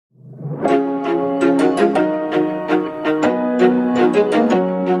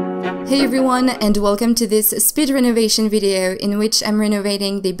everyone, and welcome to this speed renovation video in which I'm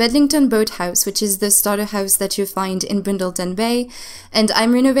renovating the Bedlington Boathouse, which is the starter house that you find in Bedlington Bay. And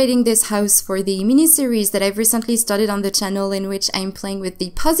I'm renovating this house for the mini-series that I've recently started on the channel, in which I'm playing with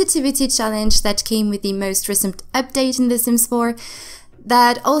the Positivity Challenge that came with the most recent update in The Sims 4.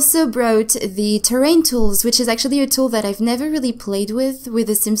 That also brought the terrain tools, which is actually a tool that I've never really played with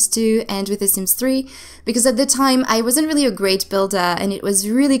The Sims 2 and with The Sims 3, because at the time I wasn't really a great builder and it was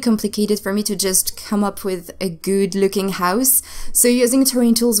really complicated for me to just come up with a good looking house. So using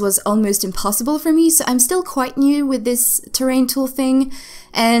terrain tools was almost impossible for me, so I'm still quite new with this terrain tool thing.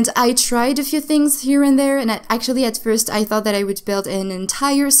 And I tried a few things here and there, and actually at first I thought that I would build an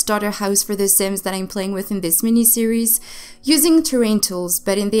entire starter house for the Sims that I'm playing with in this mini-series using terrain tools,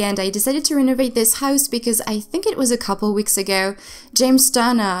 but in the end I decided to renovate this house because I think it was a couple weeks ago, James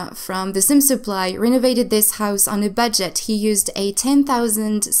Turner from The Sim Supply renovated this house on a budget. He used a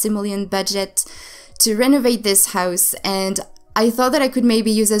 10,000 simoleon budget to renovate this house, and I thought that I could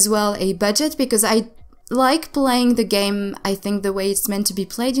maybe use as well a budget because I like playing the game, I think, the way it's meant to be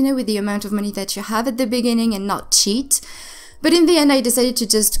played, you know, with the amount of money that you have at the beginning and not cheat. But in the end I decided to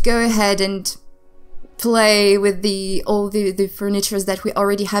just go ahead and play with all the furnitures that we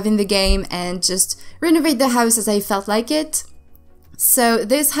already have in the game and just renovate the house as I felt like it. So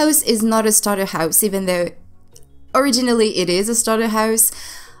this house is not a starter house, even though originally it is a starter house.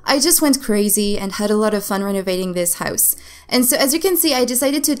 I just went crazy and had a lot of fun renovating this house. And so as you can see, I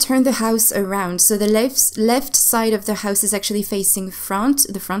decided to turn the house around. So the left side of the house is actually facing the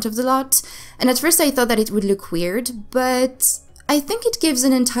front of the lot. And at first I thought that it would look weird, but I think it gives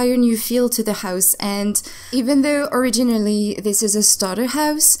an entire new feel to the house. And even though originally this is a starter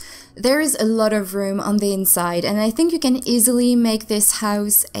house, there is a lot of room on the inside. And I think you can easily make this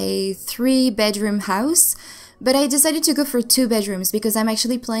house a 3-bedroom house. But I decided to go for 2 bedrooms because I'm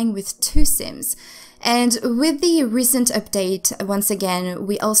actually playing with 2 Sims. And with the recent update, once again,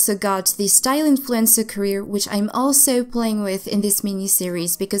 we also got the Style Influencer career, which I'm also playing with in this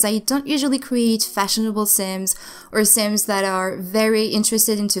mini-series because I don't usually create fashionable Sims or Sims that are very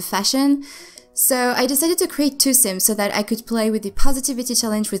interested into fashion. So I decided to create 2 Sims so that I could play with the Positivity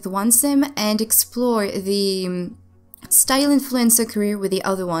Challenge with 1 Sim and explore the Style Influencer career with the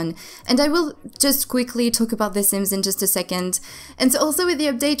other one. And I will just quickly talk about The Sims in just a second. And so also with the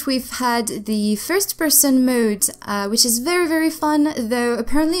update we've had the first person mode, which is very fun, though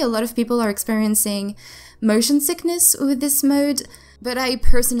apparently a lot of people are experiencing motion sickness with this mode. But I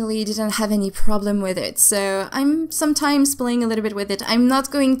personally didn't have any problem with it, so I'm sometimes playing a little bit with it. I'm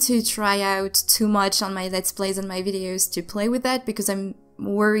not going to try out too much on my Let's Plays and my videos to play with that because I'm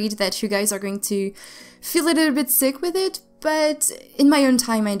worried that you guys are going to feel a little bit sick with it, but in my own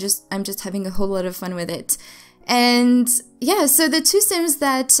time I'm just having a whole lot of fun with it. And yeah, so the 2 Sims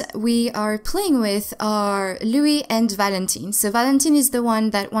that we are playing with are Louis and Valentine. So Valentine is the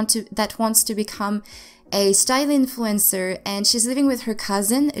one that wants to become a style influencer, and she's living with her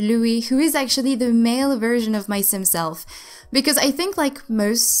cousin Louis, who is actually the male version of my Sim self. Because I think, like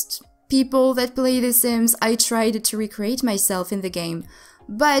most people that play The Sims, I tried to recreate myself in the game.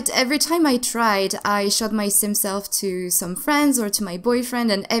 But every time I tried, I showed my Sim self to some friends or to my boyfriend,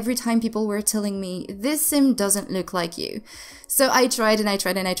 and every time people were telling me, this Sim doesn't look like you. So I tried and I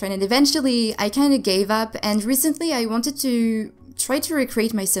tried and I tried, and eventually I kind of gave up, and recently I wanted to try to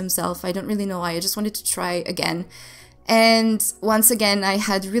recreate my Sim self. I don't really know why, I just wanted to try again. And once again, I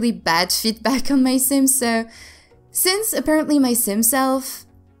had really bad feedback on my Sim, so since apparently my Sim self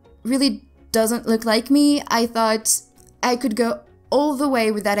really doesn't look like me, I thought I could go all the way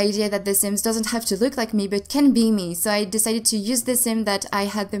with that idea that the Sims doesn't have to look like me but can be me. So I decided to use the Sim that I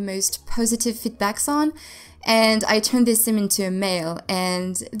had the most positive feedbacks on, and I turned this Sim into a male,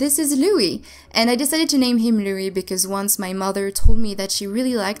 and this is Louis. And I decided to name him Louis because once my mother told me that she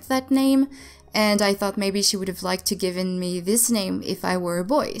really liked that name, and I thought maybe she would have liked to given me this name if I were a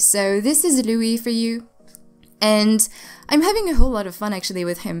boy. So this is Louis for you. And I'm having a whole lot of fun actually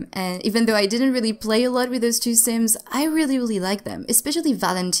with him, and even though I didn't really play a lot with those 2 Sims, I really like them, especially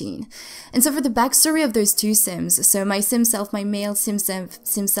Valentine. And so for the backstory of those 2 Sims, so my Sim self, my male Sim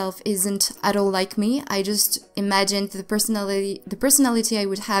self isn't at all like me. I just imagined the personality I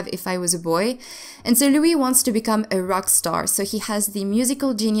would have if I was a boy. And so Louis wants to become a rock star, so he has the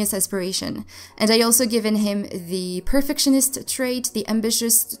musical genius aspiration. And I also given him the perfectionist trait, the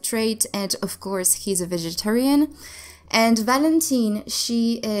ambitious trait, and of course he's a vegetarian. And Valentine,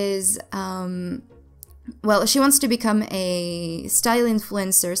 she is, well, she wants to become a style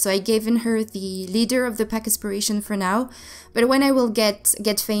influencer, so I given her the leader of the pack aspiration for now, But when I will get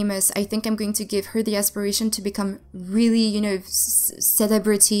famous, I think I'm going to give her the aspiration to become really, you know,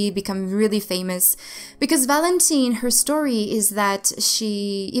 celebrity, become really famous. Because Valentine, her story is that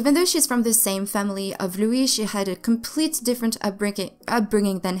she, even though she's from the same family of Louis, she had a complete different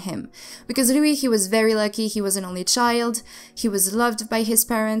upbringing than him. Because Louis, he was very lucky, he was an only child, he was loved by his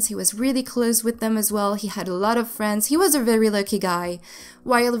parents, he was really close with them as well, he had a lot of friends, he was a very lucky guy.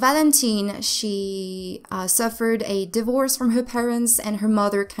 While Valentine, she suffered a divorce from her parents, and her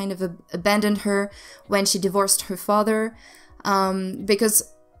mother kind of abandoned her when she divorced her father,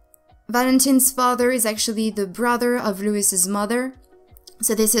 because Valentine's father is actually the brother of Louis's mother.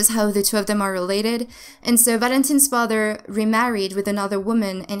 So this is how the two of them are related. And so Valentine's father remarried with another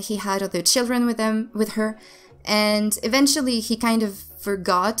woman, and he had other children with her. And eventually he kind of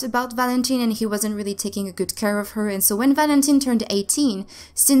forgot about Valentine, and he wasn't really taking a good care of her. And so when Valentine turned 18,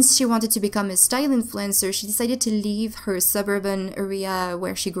 since she wanted to become a style influencer, she decided to leave her suburban area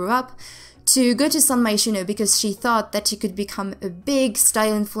where she grew up to go to San Myshuno, because she thought that she could become a big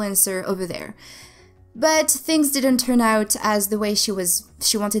style influencer over there. But things didn't turn out as the way she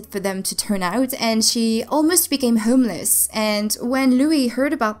wanted for them to turn out, and she almost became homeless. And when Louis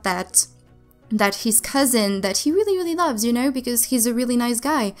heard about that his cousin, that he really, really loves, you know, because he's a really nice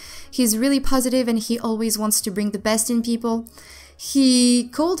guy, he's really positive and he always wants to bring the best in people, he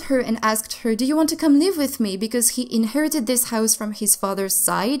called her and asked her, do you want to come live with me? Because he inherited this house from his father's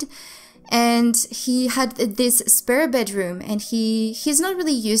side, and he had this spare bedroom, and he's not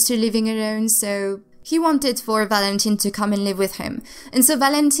really used to living alone, so he wanted for Valentine to come and live with him. And so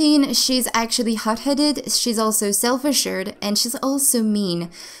Valentine, she's actually hot-headed, she's also self-assured, and she's also mean.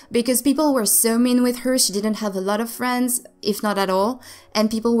 Because people were so mean with her, she didn't have a lot of friends, if not at all.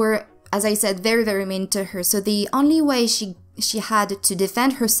 And people were, as I said, very, very mean to her. So the only way she had to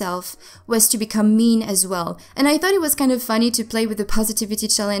defend herself was to become mean as well. And I thought it was kind of funny to play with the positivity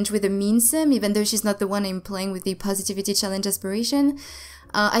challenge with a mean sim, even though she's not the one I'm playing with the positivity challenge aspiration.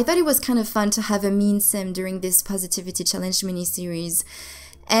 I thought it was kind of fun to have a mean sim during this positivity challenge mini-series.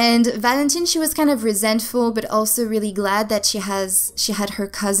 And Valentine, she was kind of resentful, but also really glad that she had her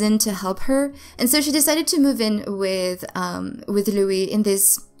cousin to help her. And so she decided to move in with Louis in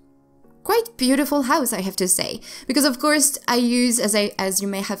this quite beautiful house, I have to say, because of course I use, as you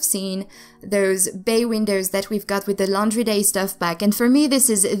may have seen, those bay windows that we've got with the laundry day stuff back, and for me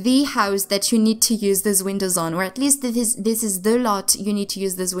this is the house that you need to use those windows on, or at least this is the lot you need to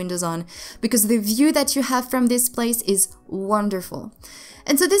use those windows on, because the view that you have from this place is wonderful.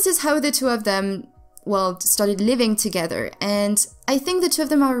 And so this is how the two of them, well, started living together, and I think the two of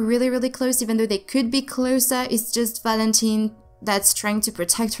them are really, really close, even though they could be closer. It's just Valentine that's trying to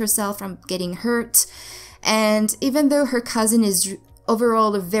protect herself from getting hurt, and even though her cousin is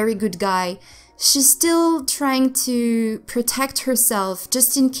overall a very good guy, she's still trying to protect herself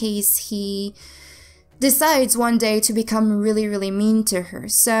just in case he decides one day to become really, really mean to her.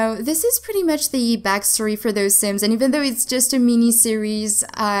 So this is pretty much the backstory for those Sims, and even though it's just a mini-series,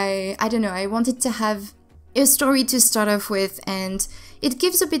 I don't know, I wanted to have a story to start off with, and it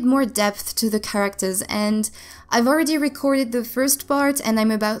gives a bit more depth to the characters. And I've already recorded the first part, and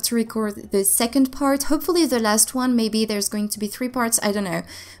I'm about to record the second part, hopefully the last one. Maybe there's going to be 3 parts, I don't know.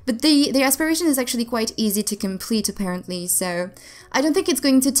 But the aspiration is actually quite easy to complete, apparently, so I don't think it's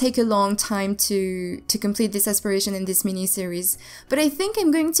going to take a long time to complete this aspiration in this mini-series. But I think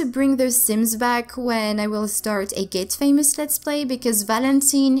I'm going to bring those Sims back when I will start a Get Famous Let's Play, because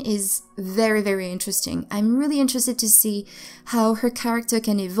Valentine is very, very interesting. I'm really interested to see how her character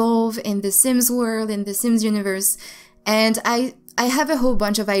can evolve in the Sims world, in the Sims universe, and I have a whole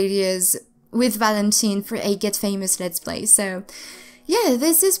bunch of ideas with Valentine for a Get Famous Let's Play. So yeah,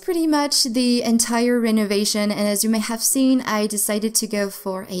 this is pretty much the entire renovation, and as you may have seen, I decided to go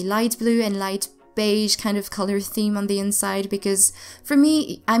for a light blue and light beige kind of color theme on the inside, because for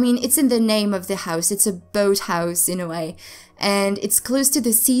me, I mean, it's in the name of the house, it's a boathouse in a way, and it's close to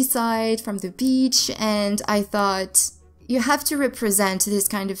the seaside from the beach, and I thought you have to represent this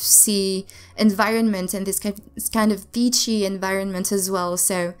kind of sea environment and this kind of beachy environment as well.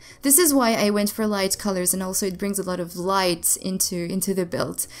 So this is why I went for light colors, and also it brings a lot of light into the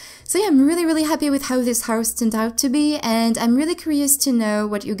build. So yeah, I'm really, really happy with how this house turned out to be, and I'm really curious to know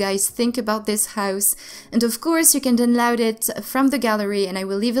what you guys think about this house. And of course, you can download it from the gallery, and I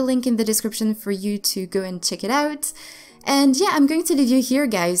will leave a link in the description for you to go and check it out. And yeah, I'm going to leave you here,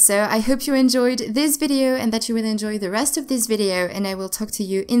 guys, so I hope you enjoyed this video and that you will enjoy the rest of this video, and I will talk to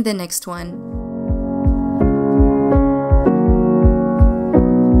you in the next one.